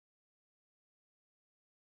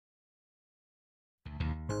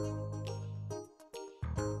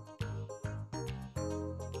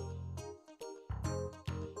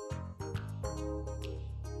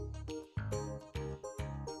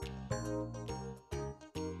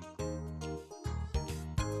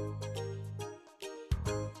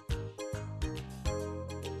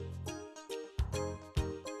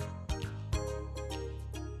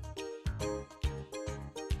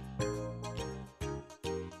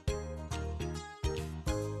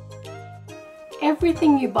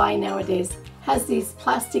everything you buy nowadays has these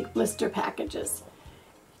plastic blister packages.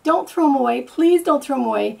 Don't throw them away. Please don't throw them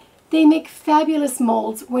away. They make fabulous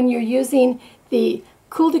molds when you're using the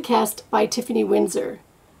Cool2Cast by Tiffany Windsor.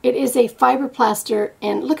 It is a fiber plaster,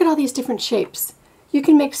 and look at all these different shapes. You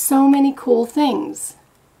can make so many cool things.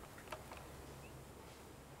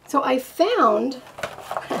 So I found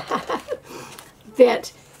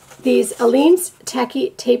that these Aleene's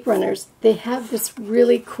Tacky Tape Runners, they have this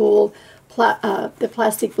really cool the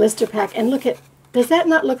plastic blister pack. And look at, does that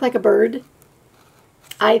not look like a bird?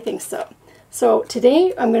 I think so. So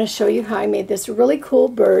today I'm going to show you how I made this really cool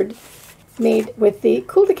bird made with the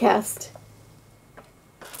Cool2Cast.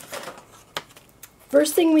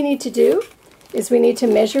 First thing we need to do is we need to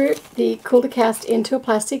measure the Cool2Cast into a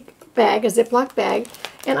plastic bag, a Ziploc bag.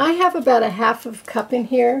 And I have about a half of cup in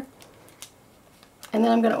here. And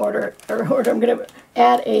then I'm going to I'm going to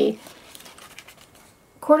add a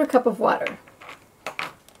quarter cup of water.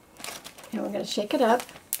 And we're going to shake it up.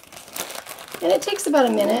 And it takes about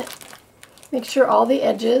a minute. Make sure all the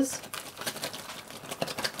edges.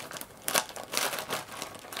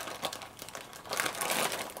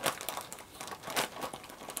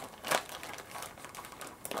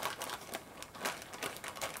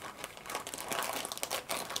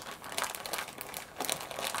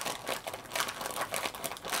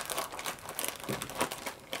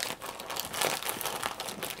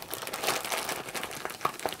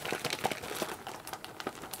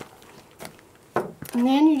 And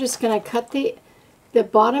then you're just going to cut the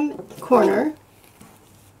bottom corner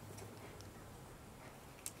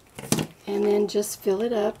and then just fill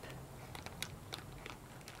it up.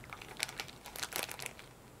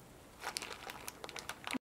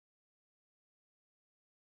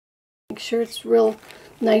 Make sure it's real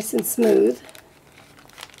nice and smooth.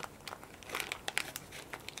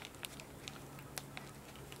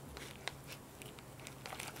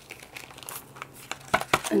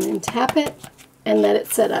 And then tap it and let it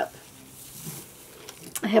set up.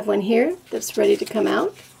 I have one here that's ready to come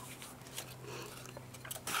out.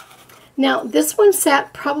 Now this one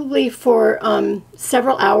sat probably for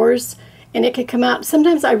several hours, and it could come out.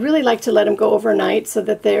 Sometimes I really like to let them go overnight so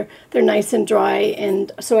that they're nice and dry,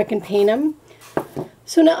 and so I can paint them.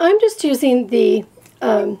 So now I'm just using the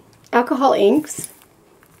alcohol inks,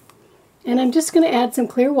 and I'm just going to add some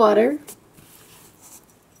clear water.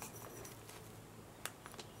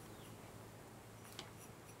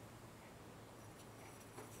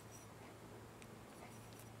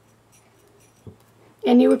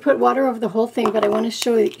 And you would put water over the whole thing, but I want to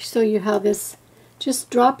show you how this, just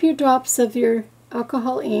drop your drops of your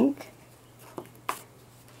alcohol ink.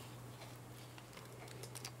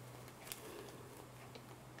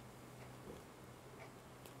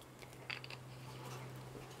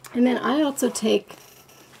 And then I also take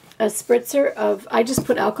a spritzer of, I just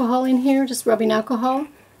put alcohol in here, just rubbing alcohol,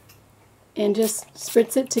 and just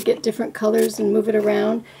spritz it to get different colors and move it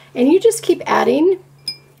around. And you just keep adding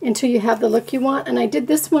until you have the look you want. And I did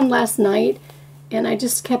this one last night, and I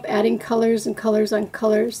just kept adding colors and colors on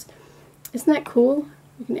colors. Isn't that cool?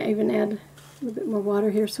 You can even add a little bit more water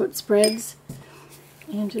here so it spreads.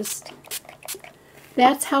 And just,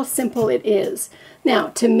 that's how simple it is. Now,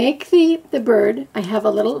 to make the bird, I have a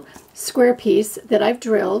little square piece that I've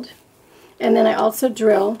drilled, and then I also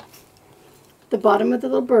drill the bottom of the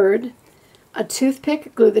little bird, a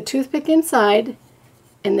toothpick, glue the toothpick inside,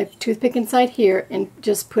 and the toothpick inside here, and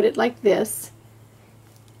just put it like this,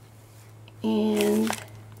 and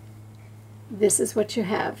this is what you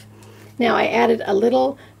have. Now I added a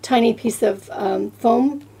little tiny piece of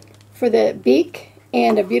foam for the beak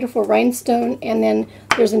and a beautiful rhinestone, and then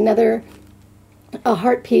there's a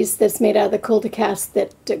heart piece that's made out of the Cool2Cast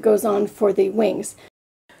that goes on for the wings.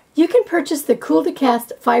 You can purchase the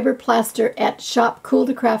Cool2Cast fiber plaster at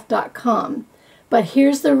shopcool2craft.com, but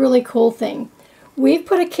here's the really cool thing. We've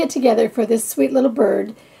put a kit together for this sweet little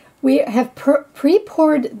bird. We have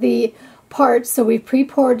pre-poured the parts, so we've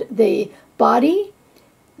pre-poured the body,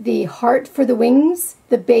 the heart for the wings,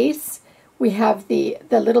 the base. We have the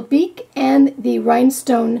little beak and the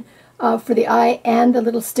rhinestone for the eye, and the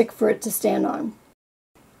little stick for it to stand on.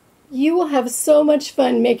 You will have so much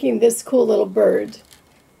fun making this cool little bird.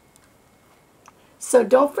 So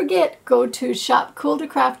don't forget, go to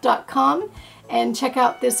shopcool2craft.com and check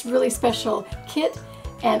out this really special kit.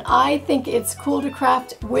 And I think it's cool to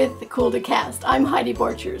craft with the Cool2Cast. I'm Heidi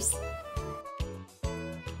Borchers.